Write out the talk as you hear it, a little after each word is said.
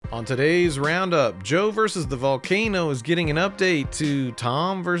On today's Roundup, Joe versus the volcano is getting an update to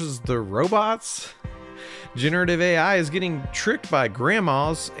Tom versus the robots. Generative AI is getting tricked by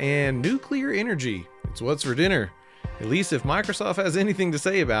grandmas, and nuclear energy. It's what's for dinner, at least if Microsoft has anything to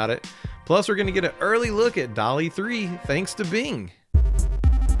say about it. Plus, we're going to get an early look at DALL-E 3 thanks to Bing.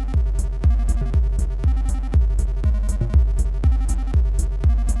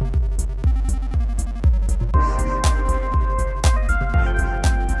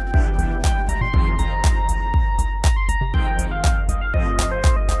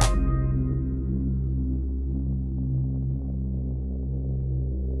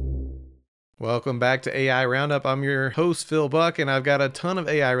 Welcome back to AI Roundup. I'm your host, Phil Buck, and I've got a ton of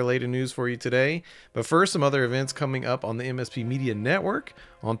AI related news for you today. But first, some other events coming up on the MSP Media Network.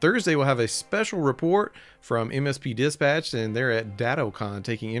 On Thursday, we'll have a special report from MSP Dispatch, and they're at DattoCon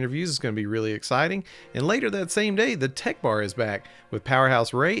taking interviews. It's going to be really exciting. And later that same day, the Tech Bar is back with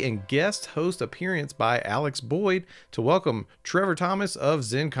Powerhouse Ray and guest host appearance by Alex Boyd to welcome Trevor Thomas of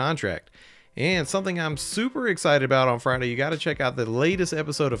Zen Contract. And something I'm super excited about on Friday, you got to check out the latest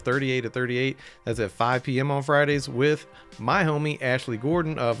episode of 38 at 38. That's at 5 p.m. on Fridays with my homie Ashley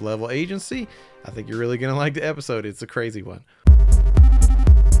Gordon of Level Agency. I think you're really going to like the episode. It's a crazy one.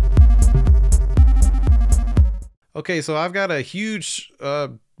 Okay, so I've got a huge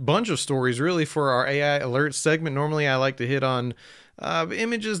bunch of stories really for our AI alert segment. Normally I like to hit on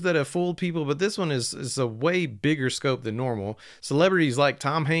images that have fooled people, but this one is a way bigger scope than normal. Celebrities like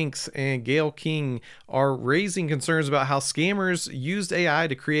Tom Hanks and Gayle King are raising concerns about how scammers used AI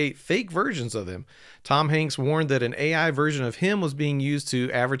to create fake versions of them. Tom Hanks warned that an AI version of him was being used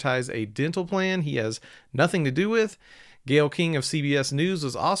to advertise a dental plan he has nothing to do with. Gayle King of CBS News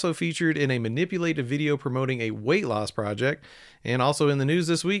was also featured in a manipulated video promoting a weight loss project. And also in the news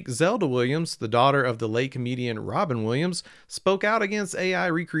this week, Zelda Williams, the daughter of the late comedian Robin Williams, spoke out against AI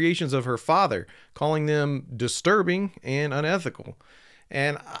recreations of her father, calling them disturbing and unethical.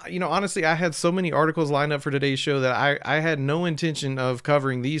 And, honestly, I had so many articles lined up for today's show that I had no intention of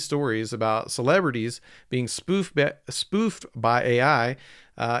covering these stories about celebrities being spoofed by AI.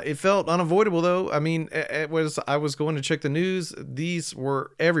 It felt unavoidable, though. I mean, I was going to check the news. These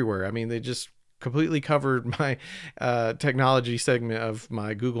were everywhere. I mean, they just completely covered my technology segment of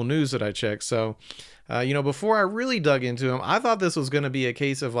my Google News that I checked. So, before I really dug into them, I thought this was going to be a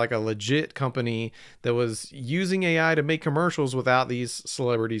case of like a legit company that was using AI to make commercials without these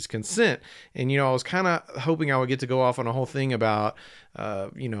celebrities' consent. And, I was kind of hoping I would get to go off on a whole thing about,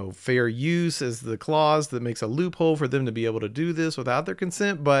 fair use as the clause that makes a loophole for them to be able to do this without their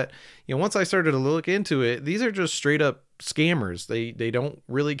consent. But, once I started to look into it, these are just straight up scammers. They don't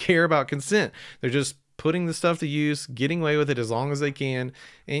really care about consent. They're just putting the stuff to use, getting away with it as long as they can.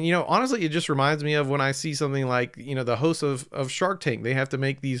 And, honestly, it just reminds me of when I see something like, the hosts of Shark Tank. They have to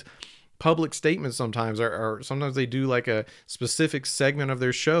make these public statements sometimes, or sometimes they do like a specific segment of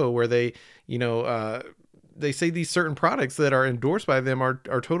their show where they, they say these certain products that are endorsed by them are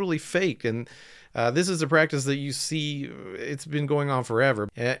totally fake. And this is a practice that you see, it's been going on forever.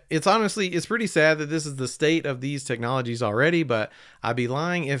 It's pretty sad that this is the state of these technologies already, but I'd be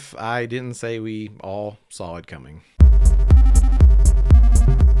lying if I didn't say we all saw it coming.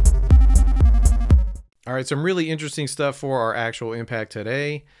 All right, some really interesting stuff for our actual impact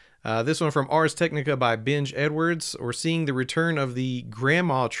today. This one from Ars Technica by Benj Edwards. We're seeing the return of the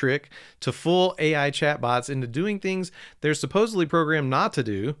grandma trick to fool AI chatbots into doing things they're supposedly programmed not to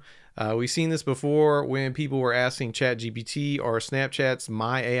do. We've seen this before when people were asking ChatGPT or Snapchat's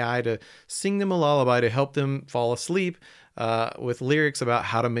My AI to sing them a lullaby to help them fall asleep with lyrics about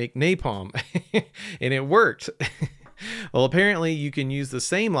how to make napalm. And it worked. Well, apparently you can use the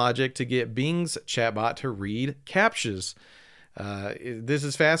same logic to get Bing's chatbot to read CAPTCHAs. This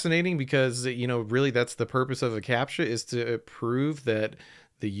is fascinating because, really that's the purpose of a CAPTCHA, is to prove that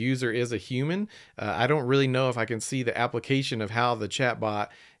the user is a human. I don't really know if I can see the application of how the chatbot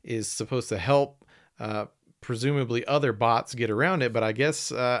is supposed to help presumably other bots get around it. But I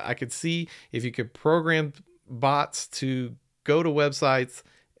guess I could see if you could program bots to go to websites,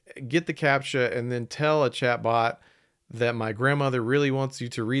 get the CAPTCHA, and then tell a chatbot that my grandmother really wants you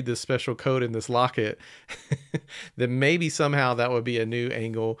to read this special code in this locket, then maybe somehow that would be a new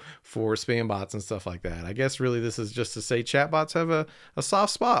angle for spam bots and stuff like that. I guess really this is just to say chatbots have a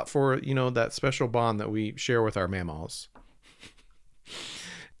soft spot for, that special bond that we share with our mammals.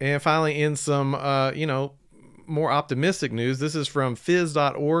 And finally, in some, more optimistic news, this is from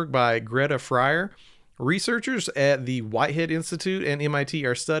phys.org by Greta Fryer. Researchers at the Whitehead Institute and MIT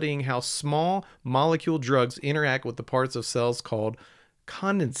are studying how small molecule drugs interact with the parts of cells called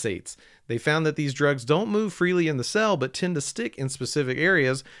condensates. They found that these drugs don't move freely in the cell, but tend to stick in specific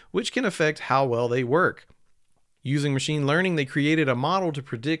areas, which can affect how well they work. Using machine learning, they created a model to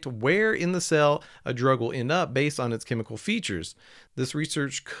predict where in the cell a drug will end up based on its chemical features. This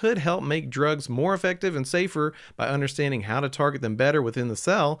research could help make drugs more effective and safer by understanding how to target them better within the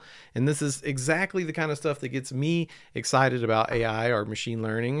cell. And this is exactly the kind of stuff that gets me excited about AI or machine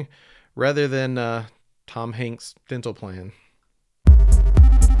learning rather than Tom Hanks' dental plan.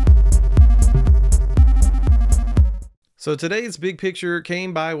 So today's big picture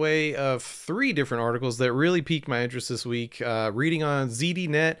came by way of 3 different articles that really piqued my interest this week. Reading on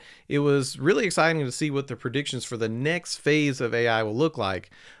ZDNet, it was really exciting to see what the predictions for the next phase of AI will look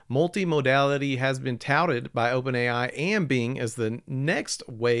like. Multimodality has been touted by OpenAI and Bing as the next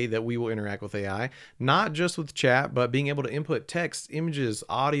way that we will interact with AI, not just with chat, but being able to input text, images,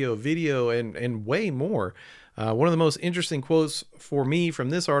 audio, video, and way more. One of the most interesting quotes for me from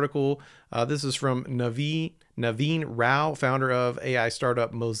this article, this is from Naveen Rao, founder of AI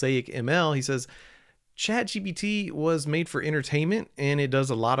startup Mosaic ML. He says, ChatGPT was made for entertainment and it does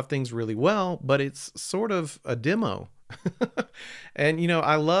a lot of things really well, but it's sort of a demo. And,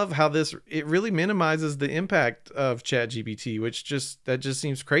 I love how it really minimizes the impact of ChatGPT, that just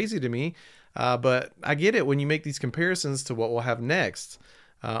seems crazy to me. But I get it when you make these comparisons to what we'll have next.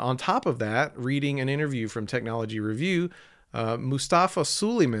 On top of that, reading an interview from Technology Review, Mustafa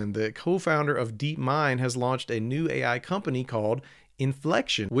Suleyman, the co-founder of DeepMind, has launched a new AI company called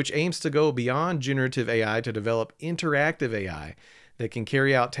Inflection, which aims to go beyond generative AI to develop interactive AI that can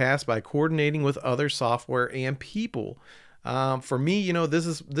carry out tasks by coordinating with other software and people. For me, this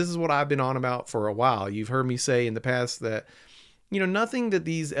is what I've been on about for a while. You've heard me say in the past that nothing that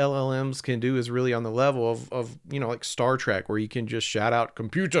these LLMs can do is really on the level of like Star Trek, where you can just shout out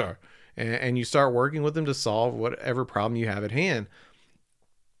computer and you start working with them to solve whatever problem you have at hand.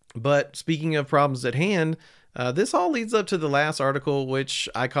 But speaking of problems at hand, this all leads up to the last article, which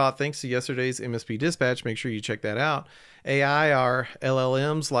I caught thanks to yesterday's MSP Dispatch. Make sure you check that out. AI are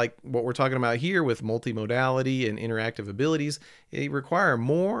LLMs like what we're talking about here with multimodality and interactive abilities. They require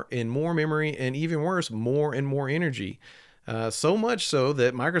more and more memory, and even worse, more and more energy. So much so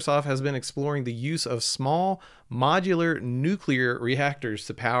that Microsoft has been exploring the use of small modular nuclear reactors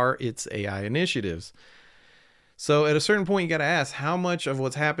to power its AI initiatives. So at a certain point, you got to ask how much of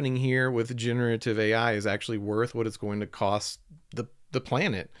what's happening here with generative AI is actually worth what it's going to cost the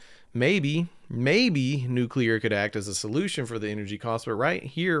planet. Maybe nuclear could act as a solution for the energy cost, but right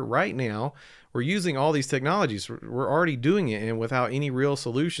here, right now, we're using all these technologies. We're already doing it, and without any real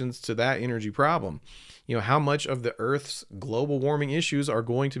solutions to that energy problem. How much of the Earth's global warming issues are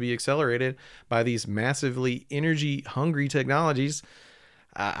going to be accelerated by these massively energy hungry technologies?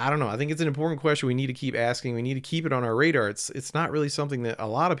 I don't know. I think it's an important question we need to keep asking. We need to keep it on our radar. It's not really something that a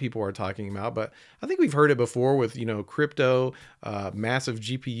lot of people are talking about, but I think we've heard it before with, crypto, massive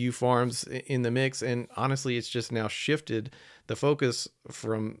GPU farms in the mix. And honestly, it's just now shifted the focus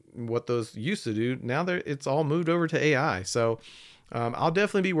from what those used to do. Now it's all moved over to AI. So I'll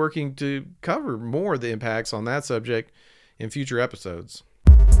definitely be working to cover more of the impacts on that subject in future episodes.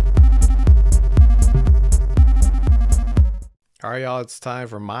 All right, y'all, it's time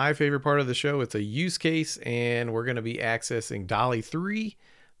for my favorite part of the show. It's a use case, and we're going to be accessing DALL-E 3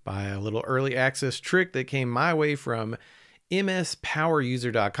 by a little early access trick that came my way from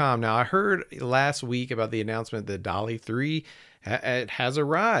mspoweruser.com. Now, I heard last week about the announcement that DALL-E 3 it has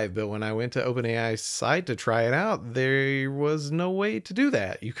arrived, but when I went to OpenAI's site to try it out, there was no way to do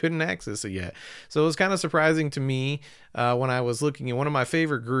that. You couldn't access it yet. So it was kind of surprising to me when I was looking in one of my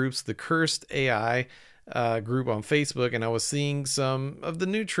favorite groups, the Cursed AI group on Facebook, and I was seeing some of the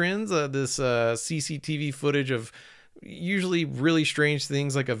new trends, this CCTV footage of usually really strange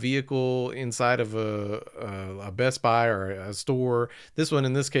things like a vehicle inside of a Best Buy or a store. This one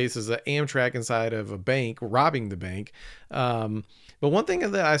in this case is an Amtrak inside of a bank, robbing the bank. But one thing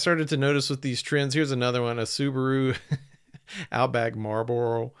that I started to notice with these trends, here's another one, a Subaru Outback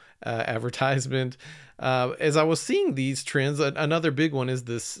Marlboro advertisement. As I was seeing these trends, another big one is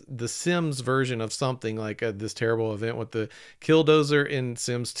the Sims version of something like this terrible event with the Killdozer in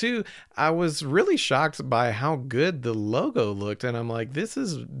Sims 2. I was really shocked by how good the logo looked, and I'm like, this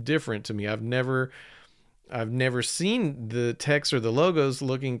is different to me. I've never seen the text or the logos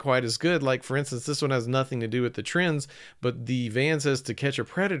looking quite as good. Like, for instance, this one has nothing to do with the trends, but the van says to catch a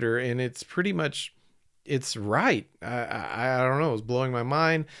predator, and it's pretty much it's right. I don't know. It was blowing my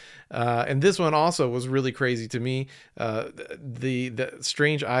mind. And this one also was really crazy to me. The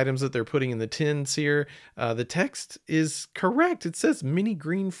strange items that they're putting in the tins here. The text is correct. It says mini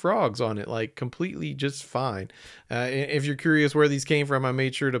green frogs on it, like completely just fine. If you're curious where these came from, I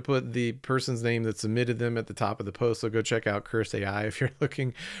made sure to put the person's name that submitted them at the top of the post. So go check out Curse AI if you're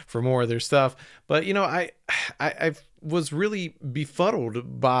looking for more of their stuff. But I was really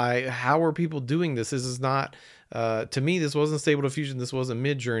befuddled by how are people doing this. This is not, to me, this wasn't Stable Diffusion. This wasn't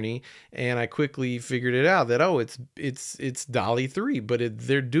Mid-Journey. And I quickly figured it out that, it's DALL-E 3, but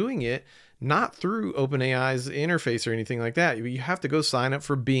they're doing it not through OpenAI's interface or anything like that. You have to go sign up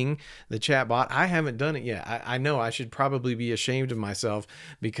for Bing, the chatbot. I haven't done it yet. I know I should probably be ashamed of myself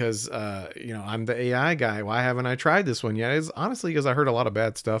because, I'm the AI guy. Why haven't I tried this one yet? It's honestly because I heard a lot of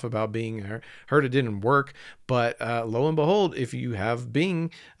bad stuff about Bing. I heard it didn't work. But lo and behold, if you have Bing,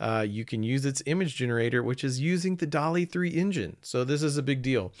 you can use its image generator, which is using the DALL-E 3 engine. So this is a big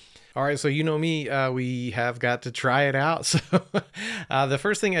deal. All right, so you know me, we have got to try it out. So the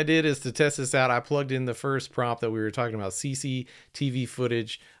first thing I did is to test this out. I plugged in the first prompt that we were talking about, CCTV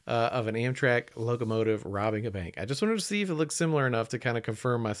footage of an Amtrak locomotive robbing a bank. I just wanted to see if it looks similar enough to kind of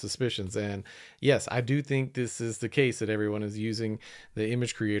confirm my suspicions. And yes, I do think this is the case, that everyone is using the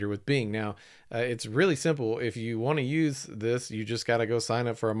image creator with Bing. Now, it's really simple. If you want to use this, you just got to go sign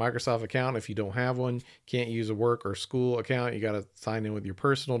up for a Microsoft account. If you don't have one, can't use a work or school account, you got to sign in with your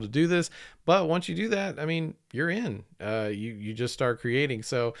personal to do this. But once you do that, I mean, you're in. You just start creating.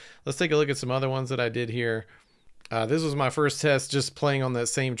 So let's take a look at some other ones that I did here. This was my first test, just playing on that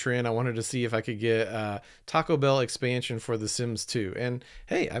same trend. I wanted to see if I could get Taco Bell expansion for The Sims 2. And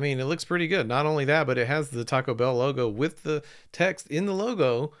hey, I mean, it looks pretty good. Not only that, but it has the Taco Bell logo with the text in the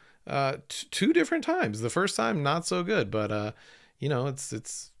logo two different times. The first time, not so good, but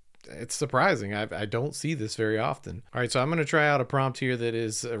it's surprising. I don't see this very often. All right, so I'm going to try out a prompt here that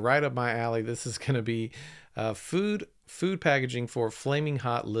is right up my alley. This is going to be food packaging for flaming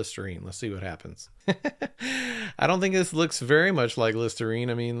hot Listerine. Let's see what happens. I don't think this looks very much like Listerine.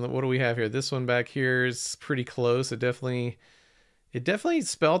 I mean, what do we have here? This one back here is pretty close. It definitely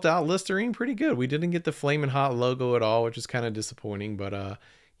spelled out Listerine pretty good. We didn't get the flaming hot logo at all, which is kind of disappointing, but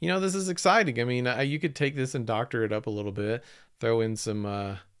this is exciting. I mean, you could take this and doctor it up a little bit, throw in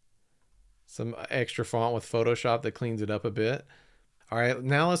some extra font with Photoshop that cleans it up a bit. All right,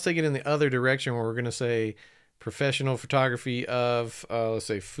 now let's take it in the other direction where we're going to say professional photography of, let's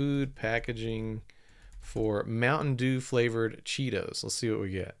say, food packaging for Mountain Dew flavored Cheetos. Let's see what we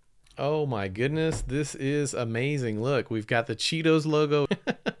get. Oh my goodness, this is amazing. Look, we've got the Cheetos logo.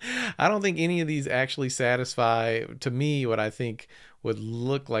 I don't think any of these actually satisfy, to me, what I think would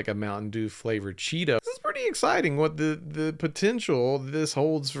look like a Mountain Dew flavored Cheeto. This is pretty exciting what the potential this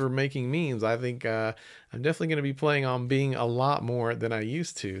holds for making memes. I think I'm definitely going to be playing on Bing a lot more than I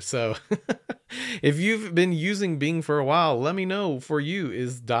used to. So if you've been using Bing for a while, let me know for you,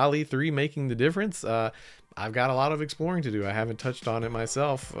 is DALL-E 3 making the difference? I've got a lot of exploring to do. I haven't touched on it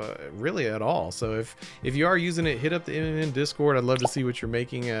myself really at all. So if you are using it, hit up the MMN Discord. I'd love to see what you're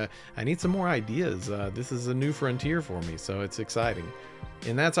making. I need some more ideas. This is a new frontier for me, so it's exciting.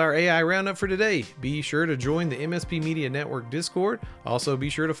 And that's our AI Roundup for today. Be sure to join the MSP Media Network Discord. Also, be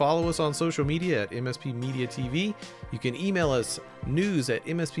sure to follow us on social media at MSP Media TV. You can email us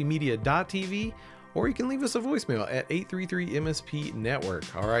news@mspmedia.tv, or you can leave us a voicemail at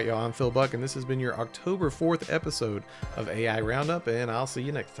 833-MSP-NETWORK. All right, y'all, I'm Phil Buck, and this has been your October 4th episode of AI Roundup, and I'll see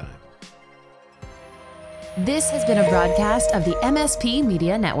you next time. This has been a broadcast of the MSP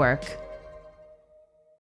Media Network.